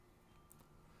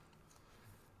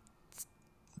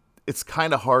it's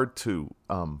kind of hard to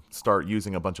start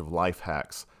using a bunch of life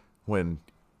hacks when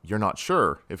you're not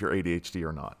sure if you're ADHD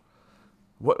or not.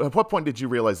 At what point did you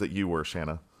realize that you were,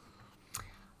 Shanna?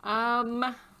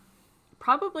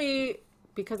 Probably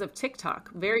because of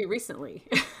TikTok very recently.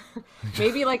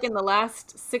 Maybe like in the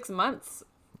last 6 months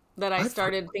that I I've heard,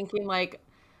 started thinking like,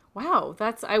 wow,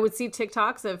 I would see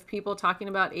TikToks of people talking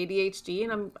about ADHD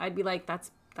and I'd be like,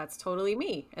 that's totally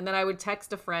me. And then I would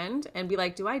text a friend and be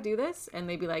like, do I do this? And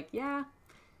they'd be like, yeah,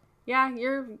 yeah,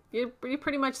 you're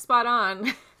pretty much spot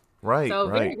on. right, So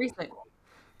very right. recent.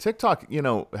 TikTok,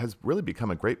 has really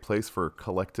become a great place for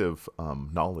collective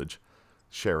knowledge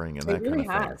sharing and It that kind really of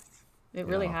thing. has. It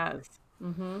really Yeah. has.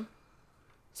 Mm-hmm.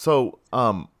 So,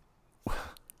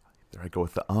 there I go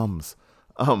with the ums.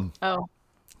 Um, Oh,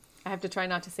 I have to try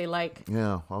not to say like.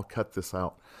 yeah, I'll cut this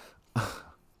out.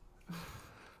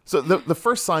 So the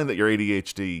first sign that you're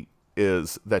ADHD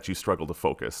is that you struggle to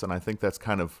focus, and I think that's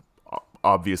kind of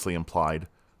obviously implied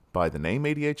by the name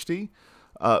ADHD.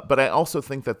 But I also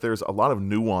think that there's a lot of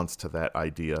nuance to that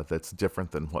idea that's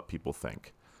different than what people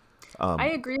think. I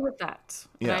agree with that.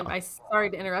 And Yeah. I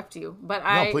sorry to interrupt you, but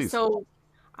No, please.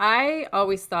 I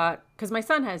always thought, because my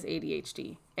son has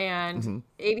ADHD, and Hmm.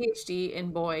 ADHD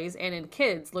in boys and in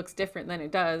kids looks different than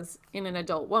it does in an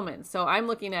adult woman. So I'm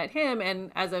looking at him,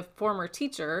 and as a former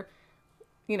teacher,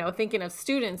 thinking of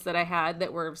students that I had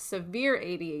that were severe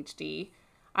ADHD,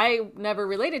 I never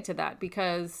related to that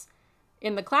because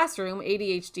in the classroom,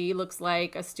 ADHD looks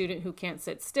like a student who can't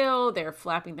sit still. They're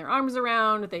flapping their arms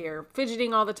around. They are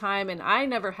fidgeting all the time. And I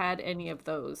never had any of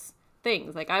those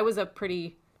things. Like I was a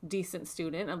pretty decent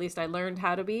student. At least I learned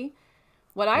how to be.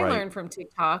 What I Right. learned from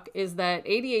TikTok is that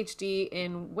ADHD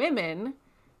in women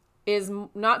is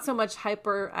not so much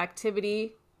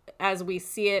hyperactivity as we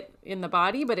see it in the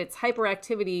body, but it's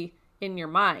hyperactivity in your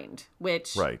mind,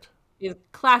 which Right. is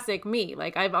classic me.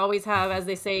 Like I've always have, as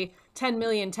they say, 10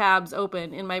 million tabs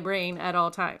open in my brain at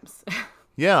all times.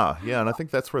 Yeah, yeah, and I think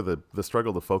that's where the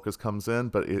struggle to focus comes in.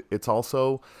 But it's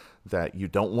also that you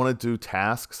don't want to do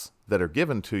tasks that are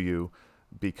given to you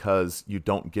because you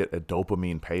don't get a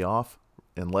dopamine payoff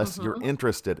unless you're Mm-hmm.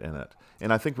 interested in it.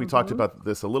 And I think we talked Mm-hmm. about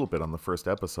this a little bit on the first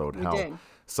episode, We how did.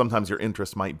 sometimes your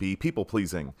interest might be people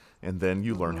pleasing, and then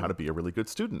you learn how Mm-hmm. to be a really good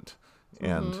student.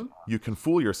 And Mm-hmm. you can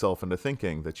fool yourself into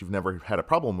thinking that you've never had a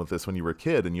problem with this when you were a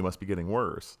kid and you must be getting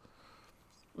worse.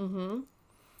 Mm-hmm.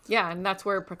 Yeah, and that's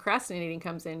where procrastinating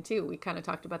comes in too. We kind of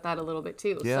talked about that a little bit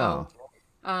too. Yeah. So,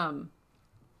 um,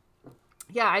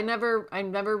 yeah, I never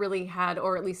really had,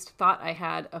 or at least thought I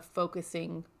had a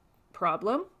focusing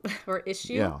problem or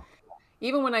issue. Yeah.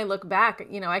 Even when I look back,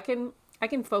 I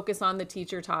can focus on the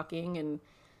teacher talking and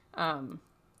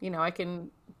I can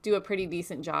do a pretty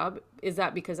decent job. Is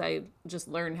that because I just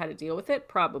learned how to deal with it?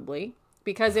 Probably.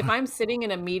 Because if I'm sitting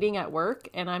in a meeting at work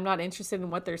and I'm not interested in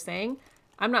what they're saying,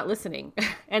 I'm not listening.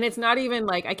 And it's not even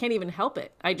like I can't even help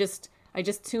it. I just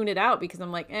tune it out because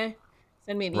I'm like,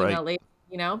 send me an Right. email later,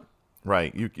 you know?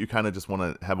 Right. You kind of just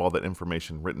want to have all that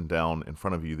information written down in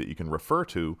front of you that you can refer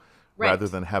to rather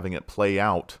Right. than having it play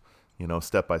out,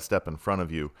 step by step in front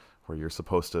of you where you're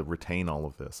supposed to retain all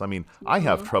of this. I mean, I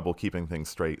have Mm-hmm. trouble keeping things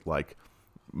straight, like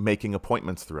making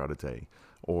appointments throughout a day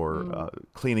or Mm.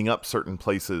 cleaning up certain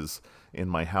places in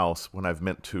my house when I've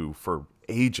meant to for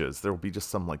ages. There will be just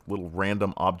some like little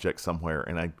random object somewhere,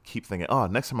 and I keep thinking, oh,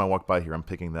 next time I walk by here, I'm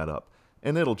picking that up.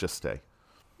 And it'll just stay.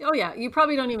 Oh yeah, you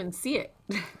probably don't even see it.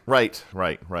 Right,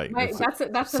 right, right. My, It's that's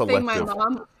the thing. My selective.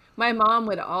 mom, my mom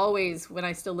would always, when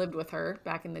I still lived with her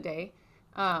back in the day,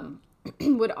 um,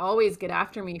 would always get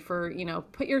after me for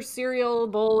put your cereal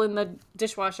bowl in the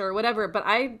dishwasher or whatever. But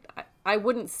I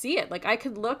wouldn't see it. Like I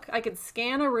could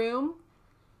scan a room,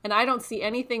 and I don't see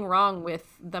anything wrong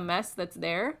with the mess that's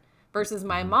there. Versus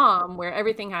my Hmm. mom, where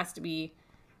everything has to be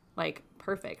like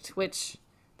perfect, which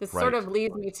this sort Right. of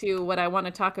leads me to what I want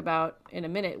to talk about in a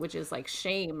minute, which is like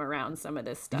shame around some of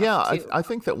this Yeah, stuff too. I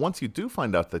think that once you do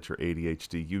find out that you're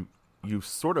ADHD, you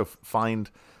sort of find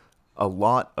a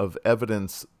lot of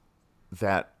evidence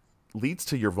that leads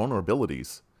to your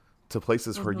vulnerabilities to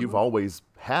places where you've Mm-hmm. always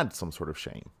had some sort of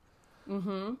shame.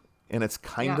 Mm-hmm. And it's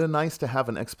kind Yeah. of nice to have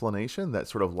an explanation that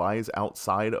sort of lies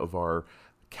outside of our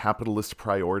capitalist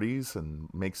priorities and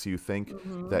makes you think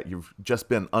Mm-hmm. that you've just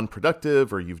been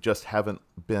unproductive or you've just haven't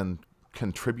been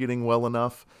contributing well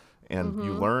enough. And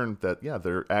you Mm-hmm. learn that, yeah,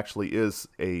 there actually is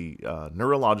a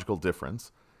neurological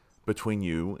difference between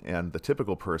you and the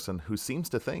typical person who seems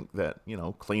to think that,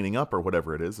 cleaning up or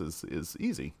whatever it is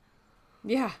easy.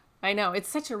 Yeah, I know. It's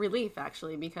such a relief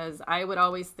actually because I would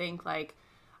always think like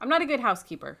I'm not a good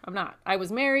housekeeper. I'm not. I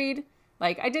was married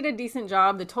Like I did a decent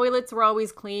job. The toilets were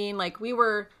always clean. Like we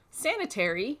were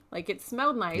sanitary. Like it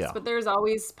smelled nice, Yeah. but there's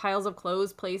always piles of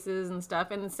clothes places and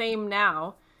stuff. And the same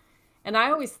now. And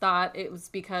I always thought it was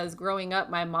because growing up,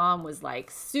 my mom was like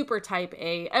super type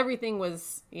A. Everything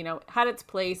was, had its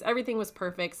place. Everything was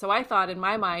perfect. So I thought in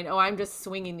my mind, oh, I'm just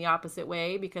swinging the opposite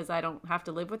way because I don't have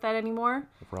to live with that anymore.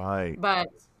 Right. But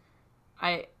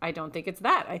I don't think it's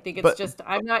that. I think it's But just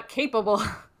I'm not capable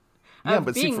yeah, of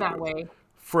but see, being that way.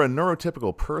 for a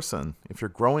neurotypical person, if you're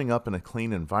growing up in a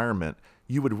clean environment,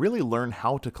 you would really learn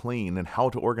how to clean and how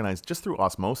to organize just through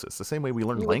osmosis, the same way we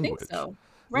learn You would think language. so.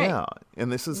 Right. Yeah,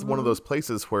 and this is one of those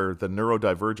places where the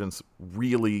neurodivergence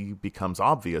really becomes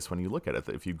obvious when you look at it.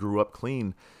 That if you grew up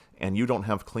clean and you don't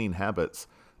have clean habits,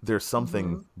 there's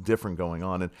something different going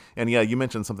on. And yeah, you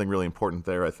mentioned something really important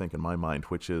there, I think, in my mind,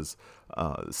 which is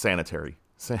sanitary.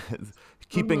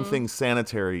 Keeping things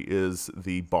sanitary is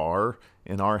the bar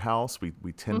in our house.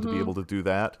 We tend to be able to do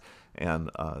that. And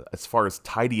as far as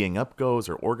tidying up goes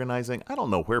or organizing, I don't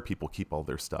know where people keep all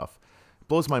their stuff.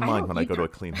 Blows my I mind don't when I go to either. a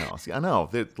clean house. Yeah, I know.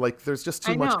 There's just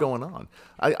too I much know. going on.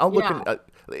 I'll look Yeah.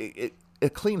 at a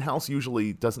clean house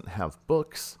usually doesn't have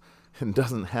books and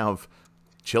doesn't have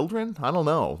children. I don't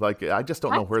know. Like I just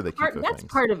don't know where they keep their That's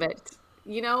things. part of it,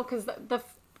 because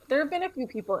there have been a few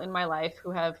people in my life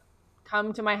who have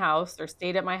come to my house or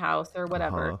stayed at my house or Uh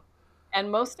whatever, huh. and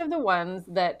most of the ones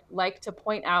that like to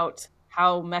point out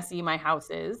how messy my house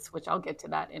is, which I'll get to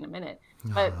that in a minute.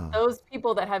 But those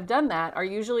people that have done that are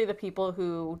usually the people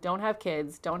who don't have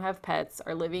kids, don't have pets,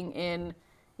 are living in,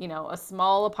 a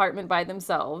small apartment by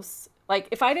themselves. Like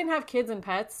if I didn't have kids and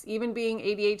pets, even being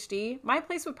ADHD, my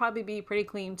place would probably be pretty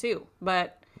clean too.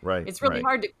 But Right. it's really Right.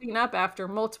 hard to clean up after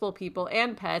multiple people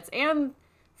and pets and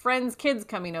friends' kids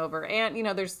coming over. And,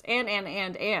 there's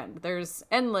there's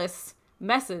endless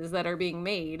messes that are being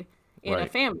made in a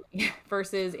Right. family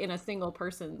versus in a single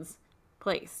person's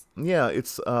place. Yeah,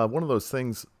 it's one of those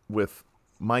things with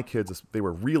my kids. They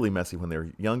were really messy when they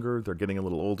were younger. They're getting a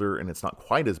little older, and it's not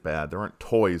quite as bad. There aren't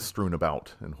toys strewn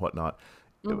about and whatnot.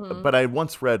 But I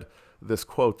once read this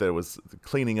quote that was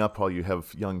cleaning up while you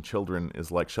have young children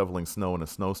is like shoveling snow in a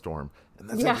snowstorm. And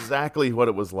that's Yeah. exactly what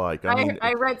it was like. I mean,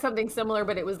 I read something similar,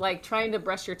 but it was like trying to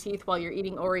brush your teeth while you're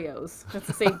eating Oreos. That's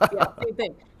the same, yeah, same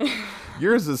thing.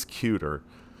 yours is cuter.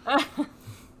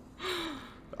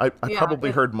 I Yeah,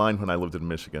 probably heard mine when I lived in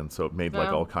Michigan, so it made like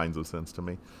all no, kinds of sense to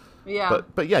me. yeah,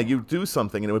 But yeah, you do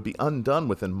something and it would be undone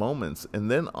within moments. And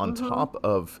then on top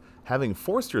of having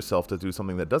forced yourself to do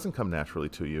something that doesn't come naturally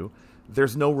to you,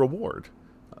 there's no reward.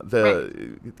 right.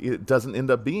 It doesn't end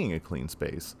up being a clean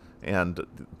space. And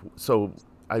so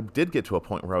I did get to a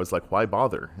point where I was like, why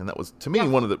bother? And that was to me Yeah.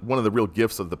 one of the real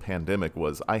gifts of the pandemic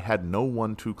was I had no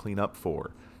one to clean up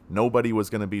for. Nobody was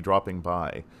going to be dropping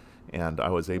by, and I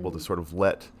was able to sort of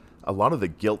let a lot of the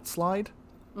guilt slide.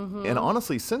 And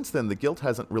honestly, since then, the guilt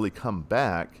hasn't really come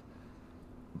back,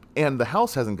 and the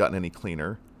house hasn't gotten any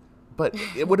cleaner, but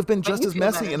it would have been But just you as feel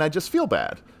messy, better. and I just feel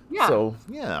bad. Yeah. So,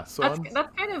 yeah, so That's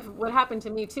kind of what happened to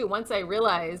me too. Once I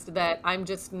realized that I'm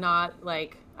just not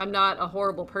like I'm not a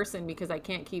horrible person because I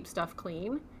can't keep stuff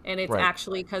clean and it's right,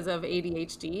 actually because of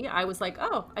ADHD, I was like,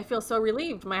 "Oh, I feel so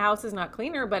relieved. My house is not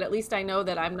cleaner, but at least I know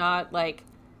that I'm not like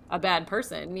a bad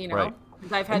person. right.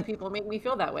 'Cause I've had And people make me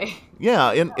feel that way."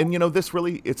 yeah, and this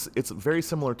really it's very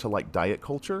similar to like diet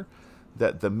culture,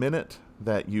 that the minute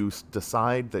that you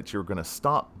decide that you're going to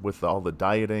stop with all the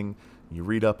dieting, you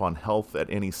read up on health at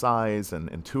any size and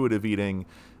intuitive eating,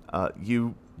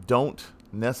 you don't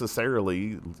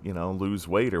necessarily lose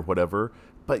weight or whatever,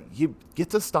 but you get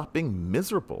to stop being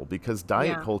miserable because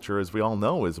diet Yeah. culture, as we all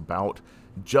know, is about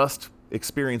just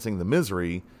experiencing the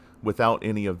misery without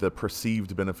any of the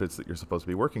perceived benefits that you're supposed to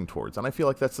be working towards. And I feel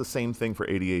like that's the same thing for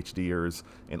ADHDers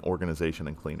in organization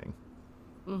and cleaning.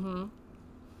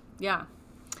 Yeah.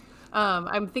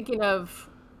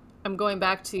 I'm going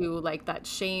back to like that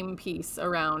shame piece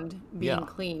around being Yeah.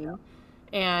 clean.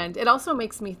 And it also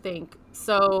makes me think,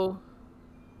 so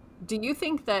do you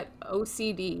think that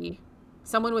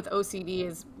someone with OCD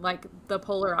is like the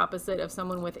polar opposite of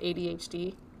someone with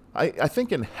ADHD? I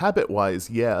think in habit wise,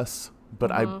 yes, but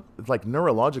I like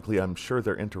neurologically, I'm sure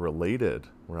they're interrelated,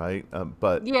 right? Yeah. I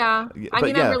But mean, I'm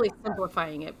yeah, really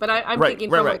simplifying it, but I'm right, thinking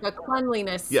right, from right. like from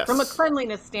a Yes,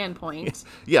 cleanliness standpoint.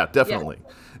 yeah, Yes. definitely.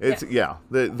 It's Yes. yeah,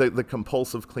 the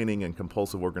compulsive cleaning and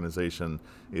compulsive organization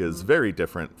is very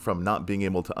different from not being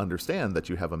able to understand that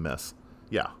you have a mess.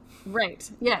 Yeah, Right.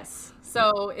 Yes.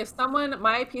 So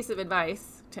my piece of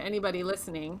advice to anybody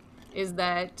listening is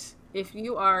that if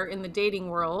you are in the dating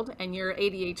world and you're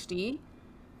ADHD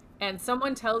and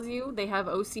someone tells you they have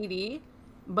OCD,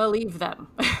 believe them.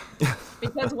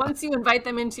 Because once you invite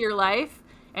them into your life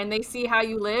and they see how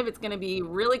you live, it's going to be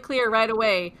really clear right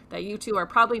away that you two are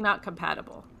probably not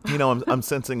compatible. I'm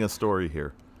sensing a story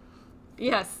here.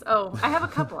 Yes. Oh, I have a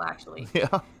couple actually.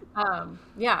 Yeah.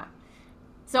 Yeah.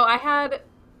 So I had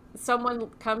someone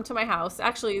come to my house.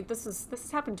 Actually, this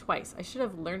has happened twice. I should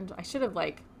have learned. I should have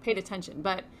like paid attention.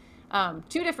 But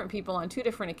two different people on two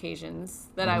different occasions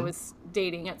that I was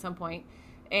dating at some point,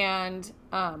 and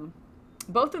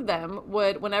both of them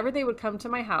would, whenever they would come to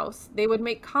my house, they would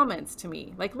make comments to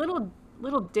me, like little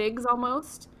digs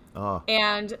almost. Oh,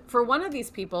 And for one of these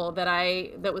people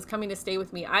that was coming to stay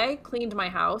with me, I cleaned my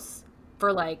house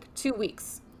for like 2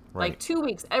 weeks. Like right. 2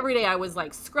 weeks, every day I was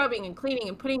like scrubbing and cleaning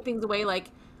and putting things away.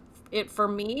 Like it for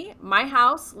me, my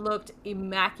house looked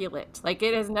immaculate. Like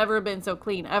it has never been so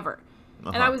clean ever.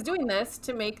 And I Uh-huh. was doing this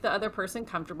to make the other person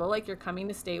comfortable, like you're coming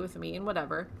to stay with me and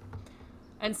whatever.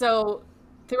 And so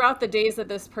throughout the days that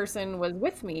this person was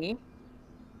with me,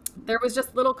 there was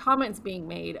just little comments being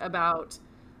made about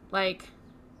like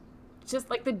just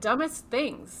like the dumbest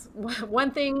things.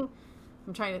 One thing,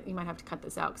 you might have to cut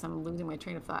this out because I'm losing my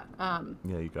train of thought.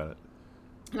 Yeah, you got it.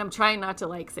 And I'm trying not to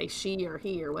like say she or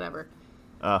he or whatever.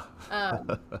 Uh,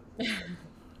 Um,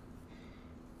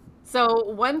 so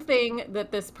one thing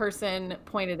that this person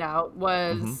pointed out mm-hmm.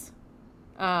 was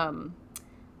um,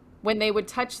 when they would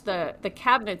touch the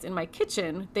cabinets in my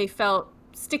kitchen, they felt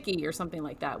sticky or something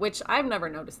like that, which I've never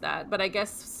noticed that, but I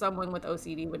guess someone with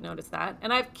OCD would notice that.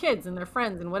 And I have kids and their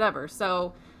friends and whatever.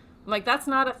 So I'm like, that's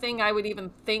not a thing I would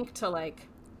even think to like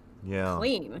Yeah.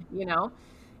 clean, you know?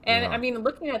 And I Yeah. mean,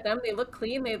 looking at them, they look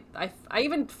clean. I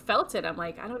even felt it. I'm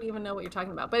like, I don't even know what you're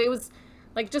talking about. But it was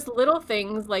like just little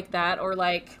things like that, or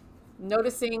like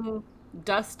noticing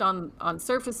dust on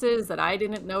surfaces that I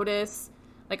didn't notice.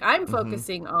 Like I'm Mm-hmm.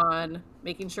 focusing on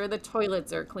making sure the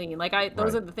toilets are clean. Like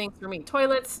those Right. are the things for me.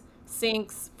 Toilets,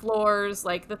 sinks, floors,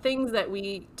 like the things that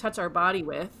we touch our body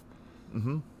with.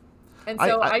 Mm-hmm. And I,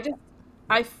 so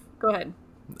I, go ahead.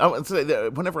 I would say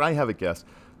that whenever I have a guest,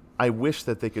 I wish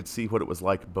that they could see what it was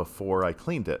like before I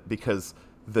cleaned it because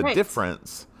the Right.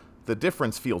 difference, the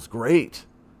difference feels great.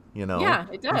 You know, Yeah,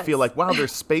 it you feel does. like wow,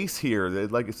 there's space here.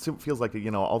 Like it feels like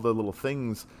all the little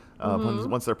things Mm-hmm.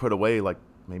 once they're put away, like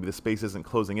maybe the space isn't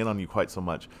closing in on you quite so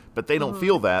much. But they don't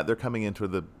feel Mm-hmm. that. They're coming into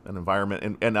an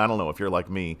environment, and I don't know if you're like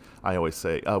me. I always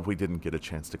say, oh, we didn't get a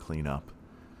chance to clean up.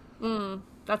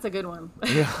 That's a good one.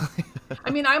 Yeah. I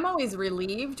mean, I'm always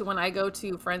relieved when I go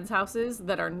to friends' houses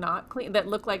that are not clean, that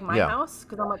look like my Yeah. house,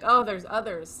 because I'm like, oh, there's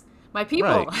others, my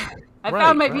people. Right. I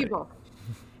found Right. my Right. people.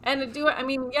 And I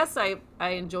mean, yes, I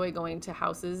enjoy going to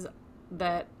houses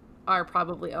that are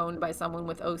probably owned by someone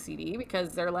with OCD because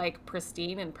they're like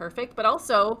pristine and perfect, but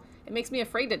also it makes me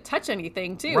afraid to touch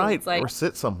anything too. Right. It's like, Or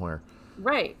sit somewhere.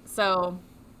 right. So,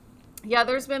 yeah,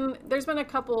 there's been a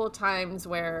couple times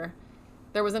where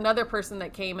there was another person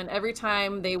that came, and every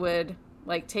time they would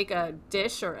like take a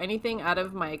dish or anything out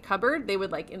of my cupboard, they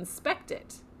would like inspect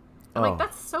it. I'm like, Oh.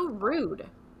 that's so rude.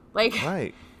 Like,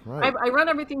 Right. I, Right. I run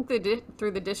everything through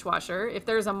the dishwasher. If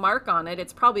there's a mark on it,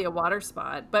 it's probably a water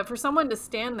spot. But for someone to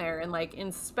stand there and like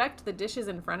inspect the dishes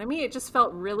in front of me, it just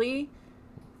felt really,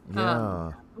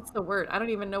 Yeah. what's the word? I don't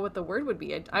even know what the word would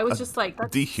be. I was just like,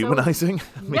 that's so, Dehumanizing.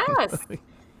 I mean, yes.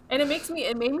 And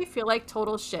it made me feel like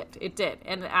total shit. It did.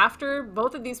 And after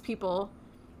both of these people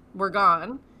were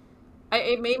gone,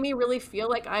 it made me really feel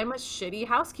like I'm a shitty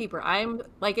housekeeper.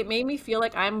 It made me feel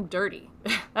like I'm dirty.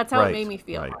 That's how it made right. me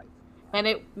feel. Right. And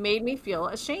it made me feel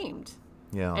ashamed.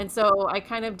 Yeah. And so I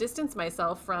kind of distanced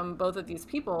myself from both of these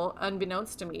people,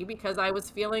 unbeknownst to me, because I was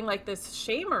feeling like this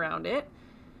shame around it.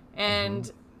 Mm-hmm.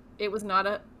 And it was not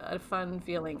a fun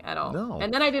feeling at all. No.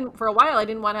 And then for a while, I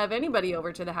didn't want to have anybody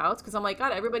over to the house because I'm like,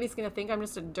 God, everybody's going to think I'm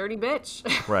just a dirty bitch.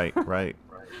 Right. Right.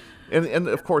 And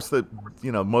of course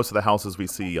most of the houses we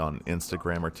see on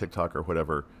Instagram or TikTok or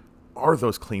whatever are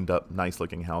those cleaned up, nice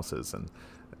looking houses, and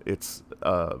it's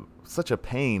such a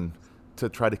pain to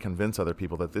try to convince other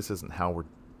people that this isn't how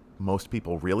most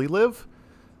people really live.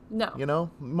 No,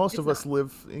 Most it's of us not.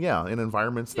 live, in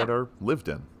environments Yeah. that are lived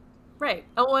in. Right.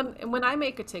 Oh, and when I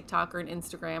make a TikTok or an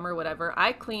Instagram or whatever,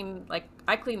 I clean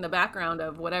the background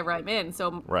of whatever I'm in.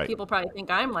 So Right. people probably think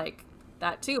I'm like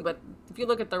that too. But if you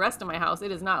look at the rest of my house,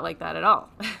 it is not like that at all.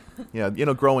 Yeah,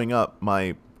 growing up,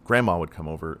 my grandma would come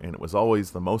over, and it was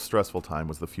always the most stressful time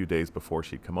was the few days before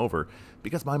she'd come over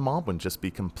because my mom would just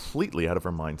be completely out of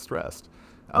her mind stressed.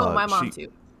 Oh, my mom She,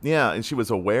 too. yeah, and she was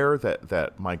aware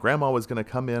that my grandma was going to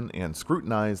come in and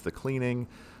scrutinize the cleaning.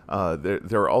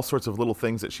 There are all sorts of little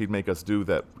things that she'd make us do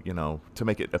that, to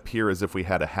make it appear as if we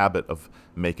had a habit of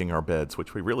making our beds,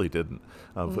 which we really didn't,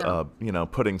 of, No.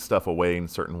 putting stuff away in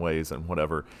certain ways and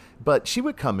whatever. But she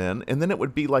would come in, and then it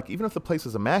would be like, even if the place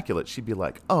was immaculate, she'd be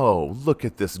like, oh, look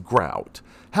at this grout.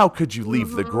 How could you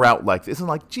leave the grout like this? And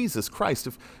like, Jesus Christ,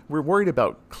 if we're worried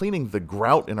about cleaning the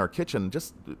grout in our kitchen,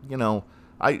 just,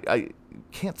 I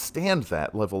can't stand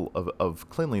that level of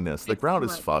cleanliness. The It's grout too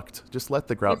is much. fucked. Just let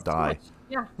the grout It's too die. much.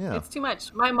 Yeah, Yeah. it's too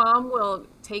much. My mom will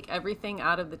take everything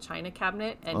out of the china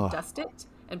cabinet and Ugh. dust it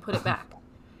and put it back.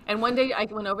 And one day I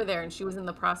went over there and she was in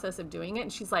the process of doing it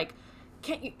and she's like,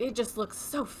 "Can't you? It just looks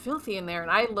so filthy in there."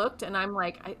 And I looked and I'm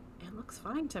like, "It looks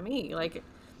fine to me." Like that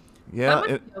Yeah, must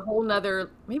be a whole nother.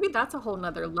 Maybe that's a whole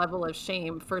nother level of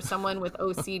shame for someone with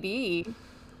OCD.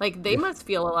 Like they must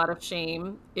feel a lot of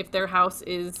shame if their house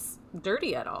is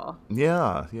dirty at all.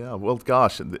 yeah. Well,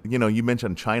 gosh, you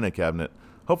mentioned china cabinet.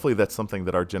 Hopefully, that's something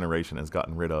that our generation has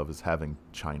gotten rid of, is having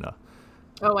china.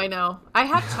 Oh, I know. I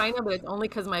have china, but it's only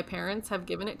because my parents have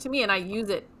given it to me, and I use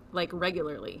it like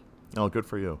regularly. Oh, good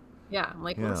for you. Yeah, I'm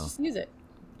like, let's Yeah. just use it.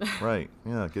 Right.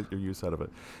 Yeah. Get your use out of it.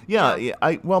 Yeah.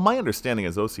 Yeah. Well, my understanding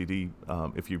is OCD.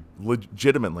 If you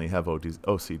legitimately have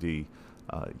OCD,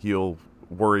 you'll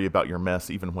worry about your mess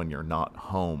even when you're not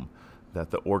home.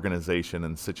 That the organization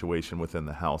and situation within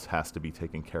the house has to be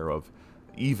taken care of,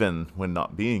 even when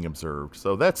not being observed.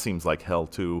 So that seems like hell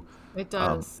too. It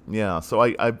does. Yeah. So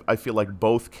I feel like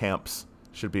both camps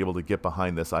should be able to get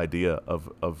behind this idea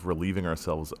of relieving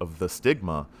ourselves of the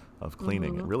stigma of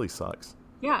cleaning. It really sucks.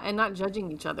 Yeah, and not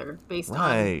judging each other based on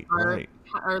Right. Right.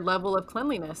 our level of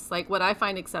cleanliness. Like what I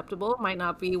find acceptable might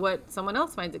not be what someone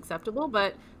else finds acceptable,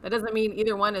 but that doesn't mean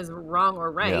either one is wrong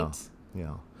or right. Yeah.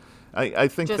 Yeah. I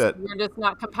think Just that we're just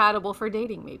not compatible for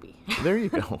dating, maybe. there you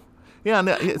go. Yeah, and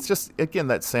it's just, again,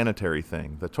 that sanitary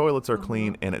thing. The toilets are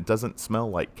clean and it doesn't smell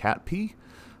like cat pee.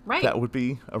 Right. That would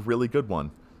be a really good one.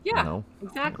 Yeah,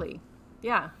 exactly.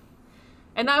 Yeah.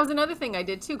 And that was another thing I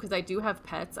did too, because I do have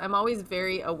pets. I'm always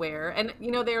very aware. And,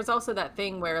 there's also that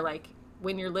thing where, like,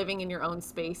 when you're living in your own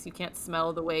space, you can't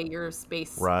smell the way your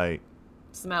space Right.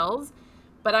 smells.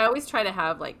 But I always try to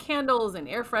have, like, candles and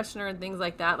air freshener and things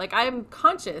like that. Like, I'm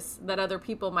conscious that other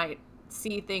people might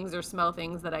see things or smell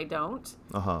things that I don't.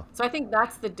 Uh-huh. So I think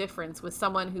that's the difference with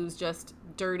someone who's just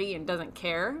dirty and doesn't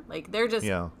care. Like, they're just,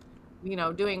 Yeah.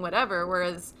 doing whatever.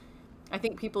 Whereas I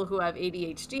think people who have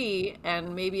ADHD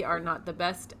and maybe are not the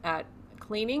best at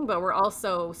cleaning, but we're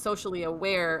also socially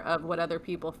aware of what other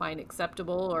people find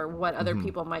acceptable or what other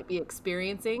people might be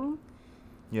experiencing.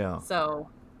 Yeah. So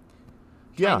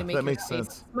Yeah, trying to make that your makes space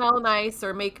sense. smell nice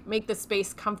or make the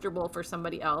space comfortable for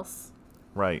somebody else.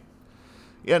 Right.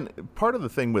 Yeah, and part of the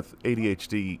thing with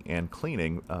ADHD and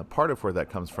cleaning, part of where that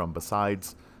comes from,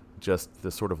 besides just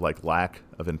the sort of like lack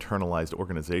of internalized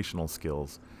organizational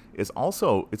skills, is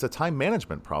also it's a time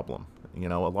management problem. A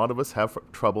lot of us have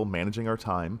trouble managing our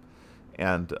time,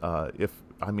 and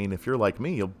if you're like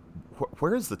me,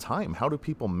 where's the time? How do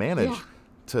people manage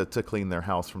to clean their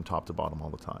house from top to bottom all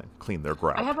the time? Clean their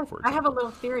grout, I have for a example.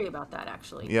 little theory about that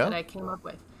actually Yeah? that I came up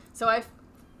with. So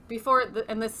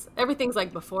everything's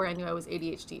like before I knew I was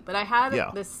ADHD, but I had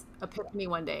Yeah. this epiphany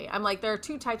one day. I'm like, there are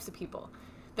two types of people.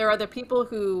 There are the people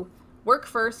who work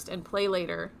first and play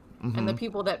later, and the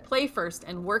people that play first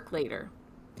and work later.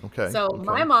 Okay. So okay.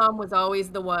 my mom was always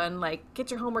the one like,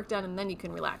 get your homework done and then you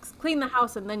can relax. Clean the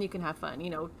house and then you can have fun.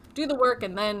 Do the work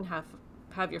and then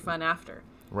have your fun after.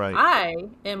 Right. I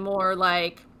am more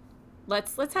like,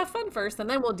 let's have fun first and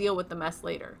then we'll deal with the mess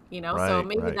later. So Right,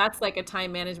 maybe right. that's like a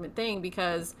time management thing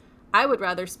because I would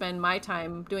rather spend my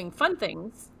time doing fun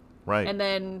things Right. and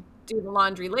then do the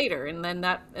laundry later and then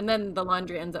the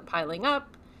laundry ends up piling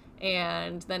up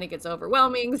and then it gets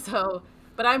overwhelming. So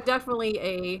but I'm definitely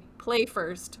a play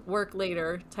first, work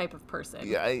later type of person.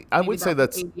 Yeah, I Maybe would say an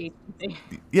that's ADHD thing.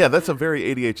 yeah, that's a very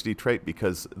ADHD trait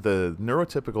because the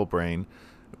neurotypical brain,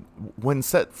 when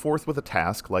set forth with a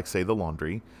task like say the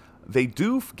laundry, they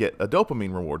do get a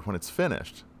dopamine reward when it's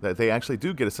finished. That they actually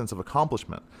do get a sense of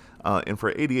accomplishment. And for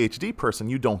an ADHD person,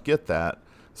 you don't get that.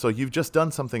 So you've just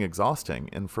done something exhausting.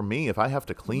 And for me, if I have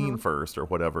to clean first or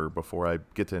whatever before I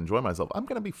get to enjoy myself, I'm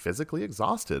going to be physically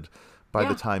exhausted by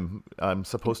the Yeah. time I'm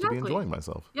supposed to be Exactly. enjoying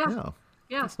myself. Yeah.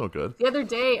 Yeah. That's no good. The other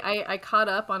day, I caught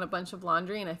up on a bunch of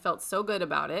laundry and I felt so good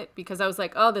about it because I was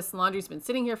like, oh, this laundry's been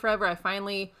sitting here forever. I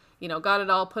finally, got it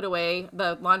all put away.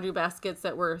 The laundry baskets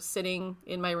that were sitting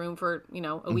in my room for,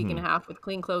 a week and a half with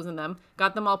clean clothes in them,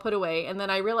 got them all put away. And then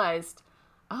I realized,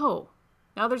 oh,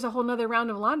 now there's a whole nother round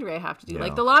of laundry I have to do. Yeah.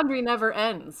 Like the laundry never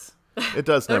ends. It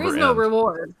does There never is no end.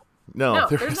 reward. No, No,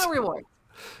 there there's is- no reward.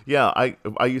 Yeah,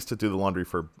 I used to do the laundry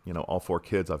for all four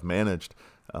kids I've managed,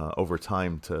 over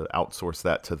time to outsource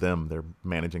that to them. They're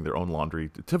managing their own laundry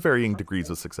to varying degrees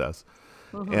of success.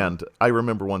 And I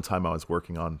remember one time I was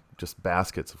working on just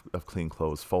baskets of clean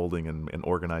clothes, folding and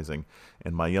organizing.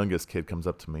 And my youngest kid comes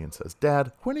up to me and says,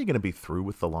 "Dad, when are you going to be through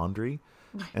with the laundry?"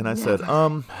 And I said,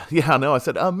 yeah, no, I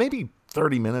said, maybe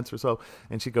 30 minutes or so.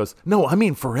 And she goes, "No, I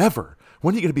mean forever.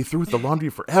 When are you going to be through with the laundry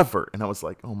forever?" And I was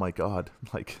like, oh my God,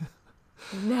 like,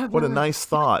 Never. what a nice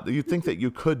thought. You'd think that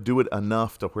you could do it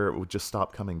enough to where it would just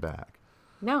stop coming back.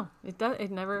 No, it does.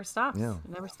 It never stops. Yeah.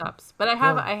 It never stops. But I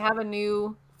have a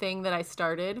new thing that I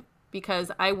started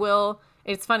because I will.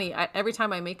 It's funny. Every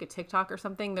time I make a TikTok or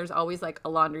something, there's always like a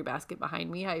laundry basket behind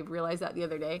me. I realized that the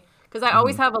other day because I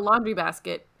always have a laundry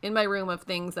basket in my room of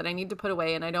things that I need to put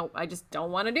away, and I just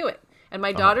don't want to do it. And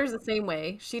my daughter's the same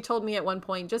way. She told me at one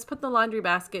point, just put the laundry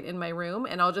basket in my room,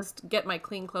 and I'll just get my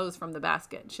clean clothes from the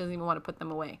basket. She doesn't even want to put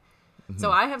them away.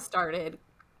 So I have started.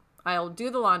 I'll do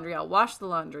the laundry. I'll wash the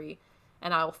laundry.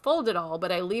 And I'll fold it all,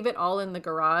 but I leave it all in the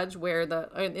garage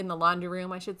in the laundry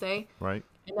room, I should say. Right.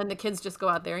 And then the kids just go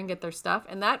out there and get their stuff.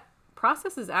 And that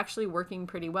process is actually working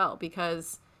pretty well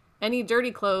because any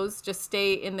dirty clothes just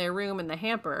stay in their room in the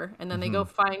hamper. And then they go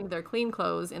find their clean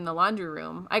clothes in the laundry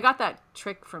room. I got that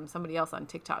trick from somebody else on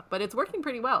TikTok, but it's working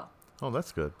pretty well. Oh,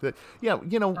 that's good. Yeah,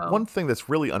 one thing that's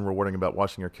really unrewarding about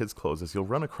washing your kids' clothes is you'll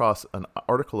run across an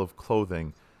article of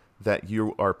clothing that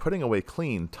you are putting away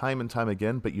clean time and time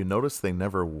again, but you notice they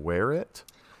never wear it.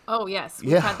 Oh, yes.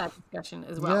 We've had that discussion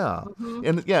as well.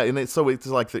 Yeah. And so it's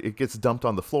like it gets dumped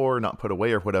on the floor, not put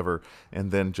away or whatever,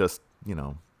 and then just,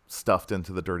 stuffed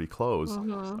into the dirty clothes,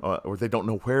 or they don't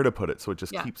know where to put it. So it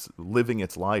just keeps living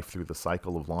its life through the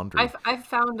cycle of laundry. I've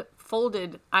found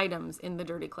folded items in the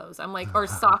dirty clothes. I'm like, or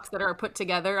socks that are put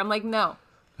together. I'm like, no.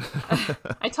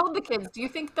 I told the kids, do you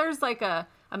think there's like a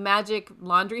magic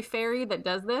laundry fairy that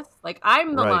does this? Like,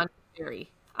 I'm the laundry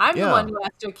fairy. I'm the one who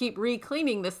has to keep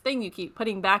re-cleaning this thing you keep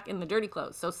putting back in the dirty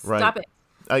clothes. So stop it.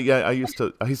 I used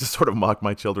to sort of mock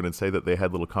my children and say that they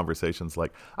had little conversations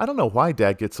like, "I don't know why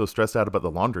Dad gets so stressed out about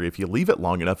the laundry. If you leave it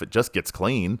long enough, it just gets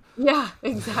clean." Yeah,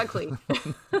 exactly.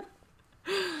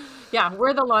 Yeah,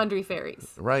 we're the laundry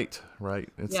fairies. Right.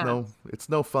 It's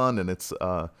no fun, and it's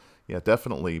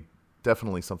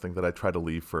definitely something that I try to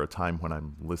leave for a time when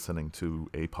I'm listening to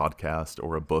a podcast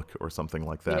or a book or something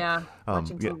like that. Yeah,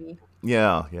 watching TV.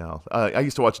 Yeah. I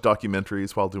used to watch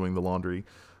documentaries while doing the laundry.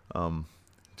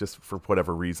 Just for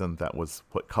whatever reason, that was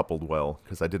what coupled well,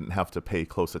 because I didn't have to pay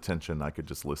close attention. I could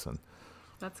just listen.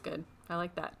 That's good. I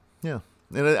like that. Yeah.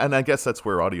 And I guess that's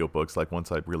where audiobooks, like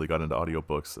once I really got into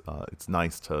audiobooks, it's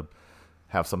nice to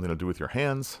have something to do with your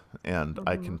hands. And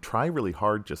I can try really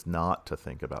hard just not to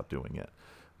think about doing it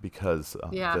because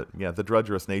the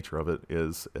drudgerous nature of it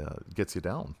gets you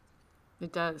down.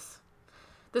 It does.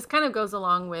 This kind of goes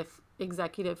along with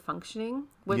executive functioning,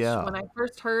 which when I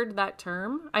first heard that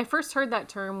term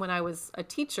when I was a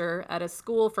teacher at a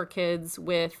school for kids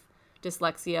with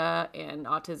dyslexia and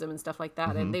autism and stuff like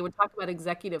that. And they would talk about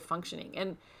executive functioning.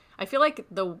 And I feel like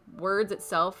the words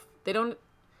itself, I don't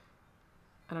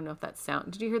know if that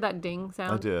sound. Did you hear that ding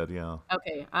sound? I did, yeah.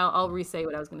 Okay, I'll re-say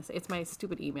what I was going to say. It's my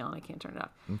stupid email and I can't turn it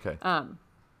off. Okay.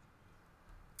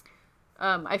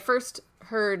 I first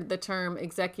heard the term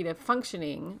executive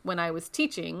functioning when I was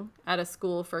teaching at a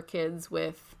school for kids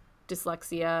with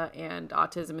dyslexia and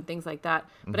autism and things like that.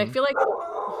 But I feel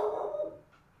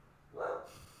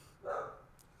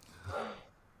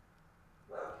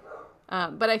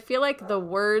like the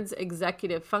words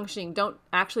executive functioning don't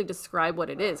actually describe what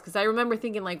it is. Because I remember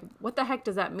thinking, like, what the heck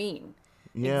does that mean?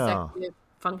 Yeah. Executive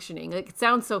functioning. Like, it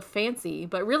sounds so fancy,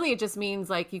 but really it just means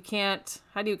like you can't,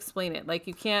 how do you explain it? Like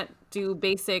you can't do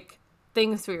basic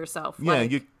things for yourself. Yeah,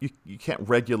 like, you can't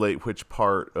regulate which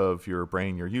part of your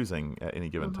brain you're using at any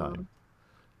given time.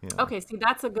 Yeah. Okay, see,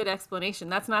 that's a good explanation.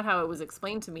 That's not how it was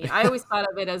explained to me. I always thought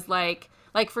of it as like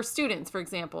for students, for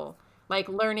example, like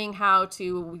learning how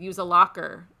to use a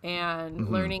locker and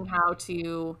learning how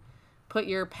to put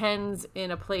your pens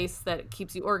in a place that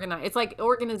keeps you organized. It's like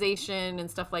organization and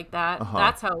stuff like that.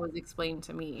 That's how it was explained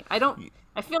to me. I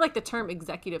feel like the term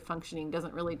executive functioning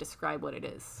doesn't really describe what it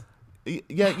is.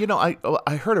 Yeah,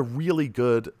 I heard a really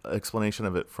good explanation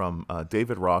of it from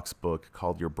David Rock's book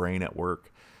called Your Brain at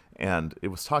Work. And it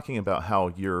was talking about how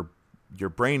your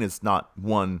brain is not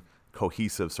one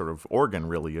cohesive sort of organ,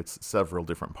 really. It's several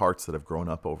different parts that have grown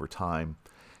up over time,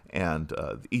 and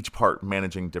each part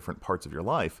managing different parts of your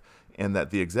life. And that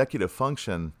the executive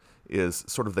function is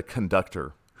sort of the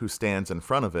conductor who stands in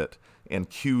front of it and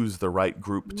cues the right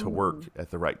group to work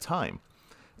at the right time.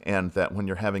 And that when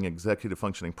you're having executive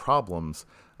functioning problems,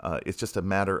 it's just a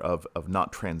matter of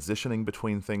not transitioning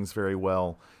between things very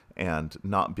well and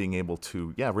not being able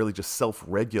to, really just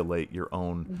self-regulate your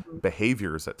own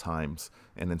behaviors at times.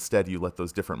 And instead you let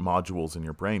those different modules in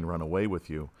your brain run away with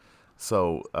you.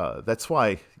 So that's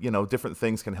why, different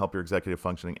things can help your executive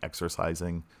functioning.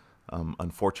 Exercising,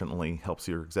 unfortunately, helps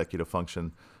your executive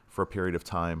function for a period of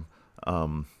time.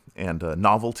 And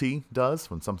novelty does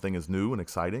when something is new and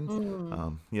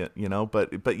exciting.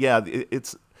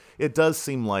 It does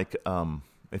seem like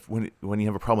when you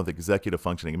have a problem with executive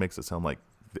functioning, it makes it sound like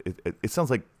it sounds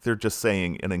like they're just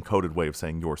saying an encoded way of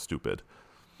saying you're stupid.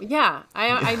 Yeah,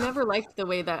 I never liked the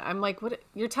way that I'm like, what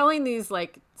you're telling these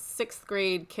like sixth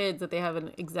grade kids that they have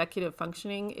an executive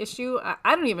functioning issue.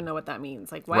 I don't even know what that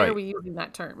means. Like, why are we using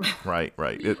that term? Right.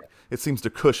 It seems to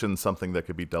cushion something that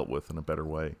could be dealt with in a better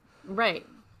way. Right.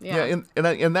 Yeah.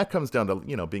 And that comes down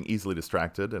to, being easily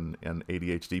distracted, and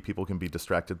ADHD people can be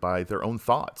distracted by their own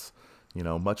thoughts,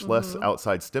 much less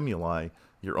outside stimuli.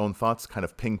 Your own thoughts kind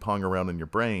of ping pong around in your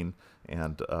brain,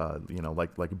 and,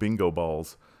 like bingo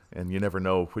balls, and you never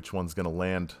know which one's going to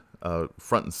land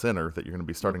front and center that you're going to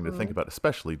be starting to think about,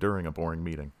 especially during a boring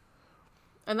meeting.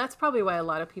 And that's probably why a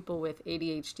lot of people with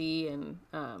ADHD and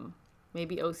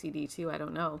maybe OCD too, I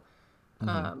don't know,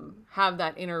 have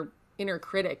that inner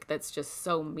critic that's just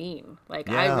so mean.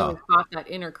 Like, I really thought that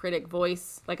inner critic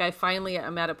voice, like I finally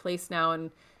am at a place now,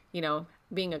 and,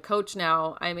 being a coach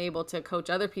now, I'm able to coach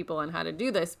other people on how to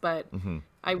do this. But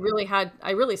I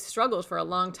really struggled for a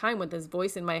long time with this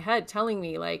voice in my head telling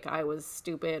me like I was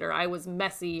stupid or I was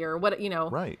messy or what,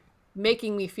 Right.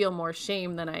 making me feel more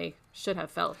shame than I should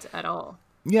have felt at all.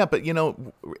 Yeah, but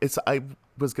I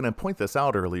was going to point this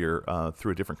out earlier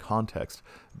through a different context,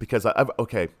 because let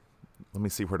me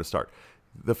see where to start.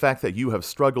 The fact that you have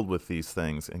struggled with these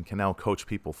things and can now coach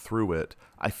people through it,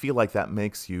 I feel like that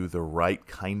makes you the right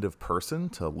kind of person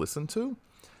to listen to,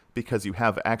 because you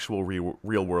have actual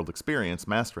real world experience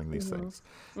mastering these things.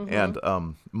 And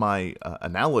my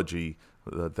analogy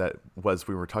that was,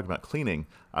 we were talking about cleaning,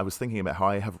 I was thinking about how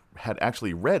I had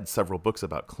actually read several books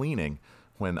about cleaning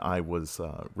when I was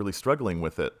really struggling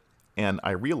with it. And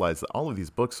I realized that all of these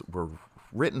books were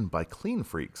written by clean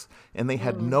freaks, and they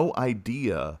had no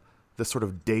idea the sort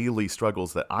of daily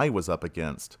struggles that I was up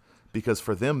against, because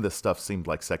for them this stuff seemed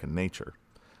like second nature.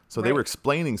 So they were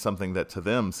explaining something that to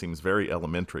them seems very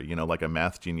elementary, like a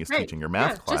math genius teaching your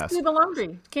math class. Just do the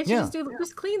laundry. Can't you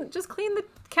just clean the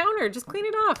counter, just clean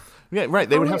it off. Yeah, right.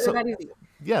 They would have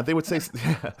they would say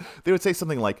they would say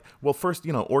something like, well, first,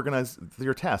 organize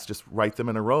your tasks, just write them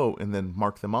in a row and then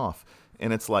mark them off.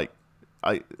 And it's like,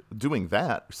 doing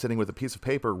that, sitting with a piece of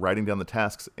paper, writing down the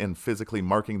tasks and physically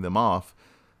marking them off,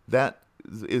 that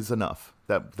is enough.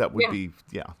 That would be,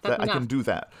 I can do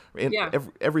that. And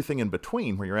everything in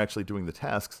between, where you're actually doing the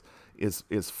tasks,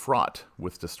 is fraught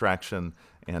with distraction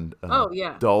and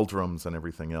doldrums and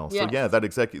everything else. Yes.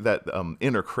 So that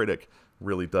inner critic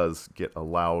really does get a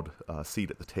loud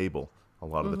seat at the table a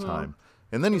lot of the time.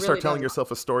 And then you start telling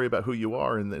yourself a story about who you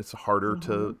are, and it's harder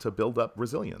to build up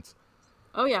resilience.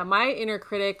 Oh yeah, my inner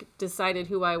critic decided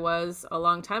who I was a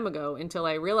long time ago, until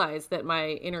I realized that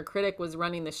my inner critic was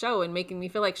running the show and making me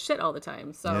feel like shit all the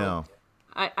time. So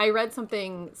I read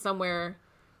something somewhere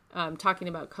talking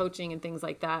about coaching and things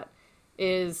like that,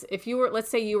 is if you were, let's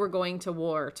say you were going to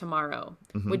war tomorrow,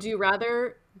 would you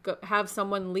rather have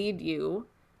someone lead you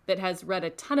that has read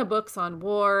a ton of books on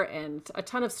war and a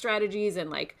ton of strategies and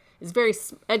like is very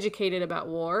educated about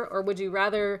war, or would you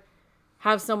rather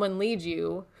have someone lead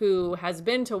you who has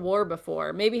been to war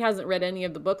before, maybe hasn't read any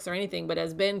of the books or anything, but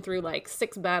has been through like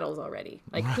 6 battles already?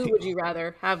 Like, who would you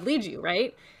rather have lead you,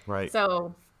 right? Right.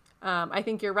 So I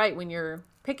think you're right. When you're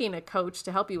picking a coach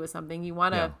to help you with something, you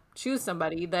want to choose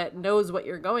somebody that knows what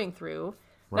you're going through.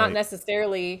 Right. Not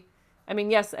necessarily, I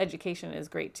mean, yes, education is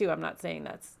great too. I'm not saying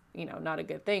that's, not a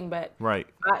good thing, but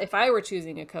if I were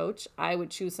choosing a coach, I would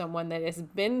choose someone that has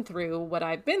been through what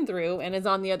I've been through and is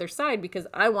on the other side, because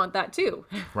I want that too.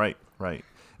 Right.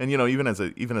 And even as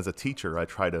a teacher, I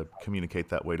try to communicate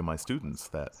that way to my students,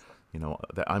 that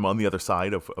that I'm on the other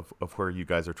side of where you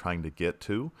guys are trying to get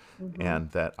to, and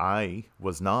that I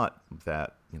was not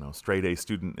that straight A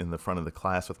student in the front of the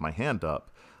class with my hand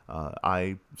up.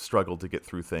 I struggled to get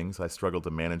through things. I struggled to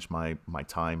manage my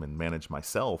time and manage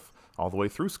myself all the way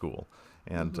through school.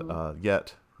 And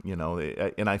yet,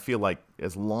 and I feel like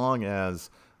as long as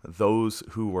those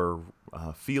who are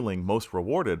feeling most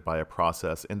rewarded by a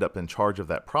process end up in charge of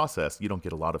that process, you don't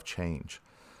get a lot of change.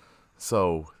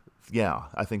 So, yeah,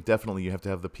 I think definitely you have to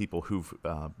have the people who've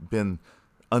been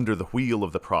under the wheel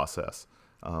of the process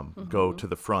go to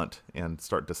the front and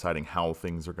start deciding how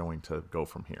things are going to go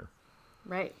from here.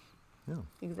 Right. Yeah.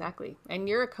 Exactly. And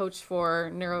you're a coach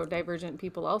for neurodivergent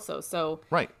people also. So,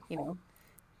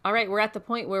 All right, we're at the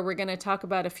point where we're going to talk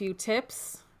about a few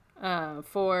tips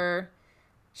for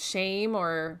shame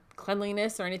or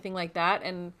cleanliness or anything like that.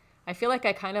 And I feel like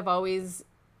I kind of always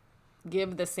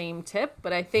give the same tip,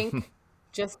 but I think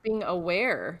just being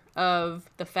aware of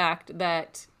the fact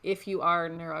that if you are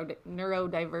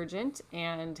neurodivergent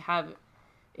and have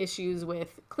issues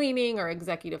with cleaning or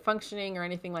executive functioning or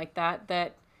anything like that,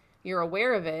 that you're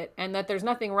aware of it and that there's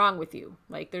nothing wrong with you.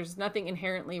 Like there's nothing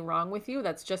inherently wrong with you.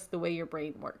 That's just the way your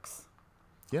brain works.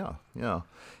 Yeah, yeah.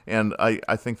 And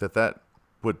I think that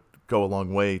would go a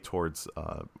long way towards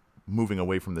moving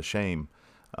away from the shame,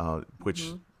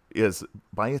 which is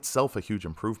by itself a huge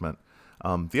improvement.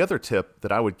 The other tip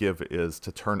that I would give is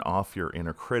to turn off your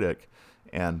inner critic.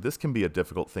 And this can be a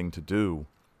difficult thing to do.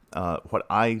 What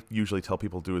I usually tell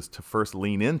people to do is to first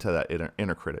lean into that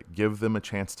inner critic, give them a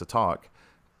chance to talk,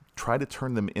 try to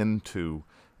turn them into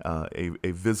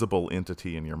a visible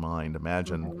entity in your mind.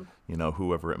 Imagine,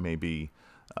 whoever it may be,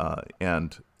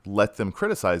 and let them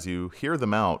criticize you, hear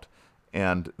them out,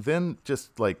 and then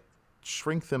just like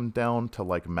shrink them down to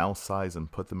like mouse size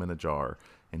and put them in a jar.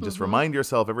 And just remind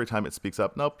yourself every time it speaks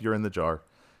up, nope, you're in the jar.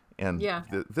 And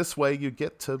this way you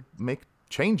get to make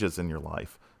changes in your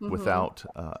life without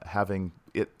having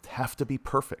it have to be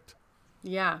perfect.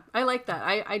 Yeah, I like that.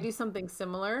 I do something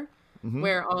similar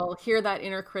where I'll hear that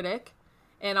inner critic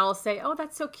and I'll say, oh,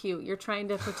 that's so cute. You're trying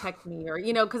to protect me. Or,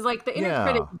 because like the inner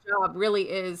critic job really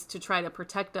is to try to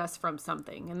protect us from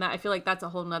something. And that I feel like that's a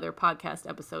whole nother podcast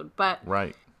episode. But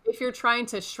if you're trying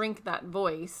to shrink that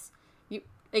voice,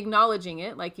 acknowledging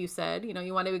it, like you said,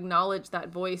 you want to acknowledge that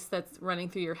voice that's running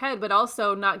through your head, but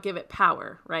also not give it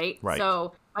power, right?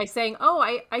 So by saying, oh,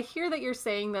 I hear that you're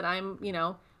saying that I'm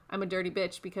a dirty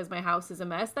bitch because my house is a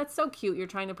mess. That's so cute. You're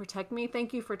trying to protect me.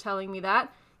 Thank you for telling me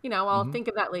that. I'll think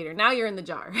of that later. Now you're in the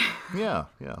jar. Yeah.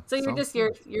 So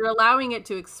you're allowing it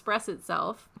to express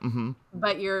itself,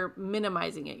 but you're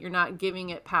minimizing it. You're not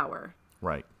giving it power.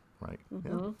 Right.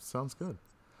 Yeah, sounds good.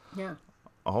 Yeah.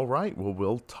 All right. Well,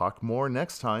 we'll talk more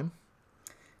next time.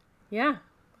 Yeah.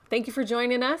 Thank you for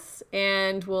joining us,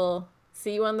 and we'll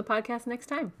see you on the podcast next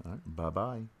time. All right.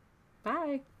 Bye-bye.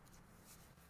 Bye.